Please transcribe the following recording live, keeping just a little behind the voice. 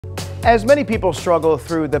As many people struggle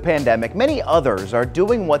through the pandemic, many others are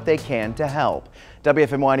doing what they can to help.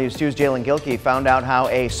 WFMY News 2's Jalen Gilkey found out how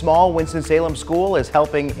a small Winston-Salem school is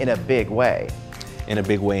helping in a big way. In a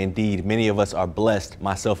big way indeed. Many of us are blessed,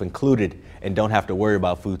 myself included, and don't have to worry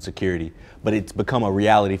about food security. But it's become a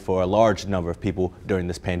reality for a large number of people during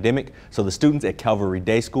this pandemic. So the students at Calvary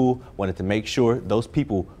Day School wanted to make sure those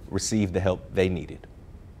people received the help they needed.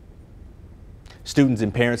 Students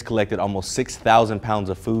and parents collected almost 6,000 pounds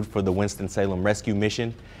of food for the Winston-Salem rescue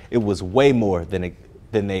mission. It was way more than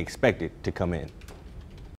they expected to come in.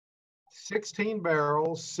 16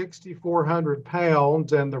 barrels, 6,400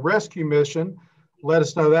 pounds, and the rescue mission let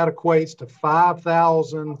us know that equates to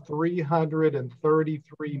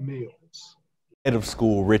 5,333 meals. Head of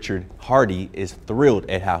school Richard Hardy is thrilled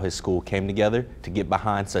at how his school came together to get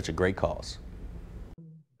behind such a great cause.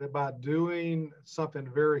 That by doing something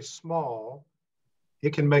very small,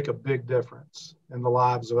 it can make a big difference in the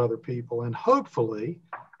lives of other people. And hopefully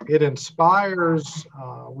it inspires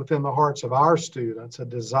within the hearts of our students a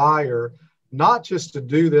desire not just to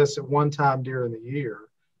do this at one time during the year,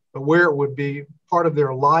 but where it would be part of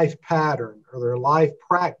their life pattern or their life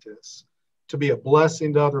practice to be a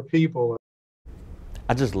blessing to other people.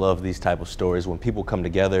 I just love these type of stories when people come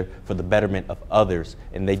together for the betterment of others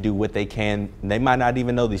and they do what they can. They might not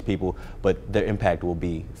even know these people, but their impact will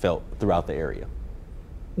be felt throughout the area.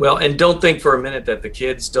 Well, and don't think for a minute that the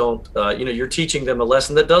kids don't, you're teaching them a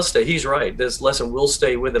lesson that does stay. He's right. This lesson will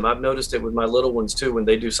stay with them. I've noticed it with my little ones too. When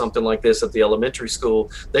they do something like this at the elementary school,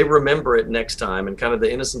 they remember it next time. And kind of the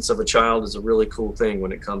innocence of a child is a really cool thing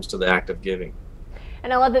when it comes to the act of giving.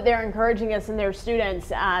 And I love that they're encouraging us and their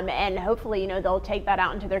students, and hopefully, they'll take that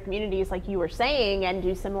out into their communities like you were saying and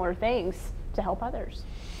do similar things to help others.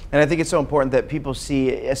 And I think it's so important that people see,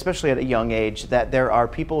 especially at a young age, that there are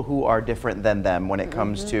people who are different than them when it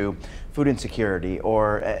comes to food insecurity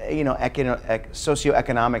or,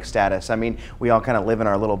 socioeconomic status. I mean, we all kind of live in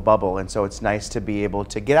our little bubble, and so it's nice to be able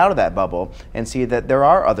to get out of that bubble and see that there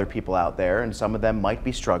are other people out there, and some of them might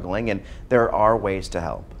be struggling, and there are ways to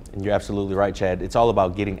help. And you're absolutely right, Chad. It's all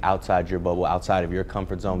about getting outside your bubble, outside of your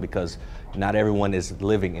comfort zone, because not everyone is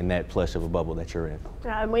living in that plush of a bubble that you're in.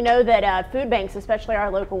 We know that food banks, especially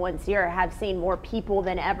our local ones here, have seen more people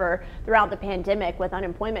than ever throughout the pandemic, with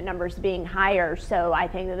unemployment numbers being higher. So I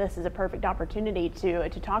think that this is a perfect opportunity to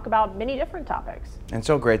talk about many different topics. And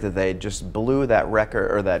so great that they just blew that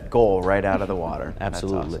record or that goal right out of the water.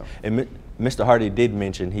 Absolutely. Awesome. And Mr. Hardy did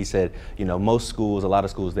mention, he said, most schools, a lot of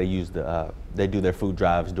schools, they use they do their food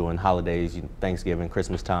drives during holidays, Thanksgiving,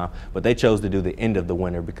 Christmas time, but they chose to do the end of the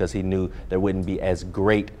winter because he knew there wouldn't be as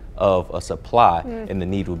great of a supply and the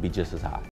need would be just as high.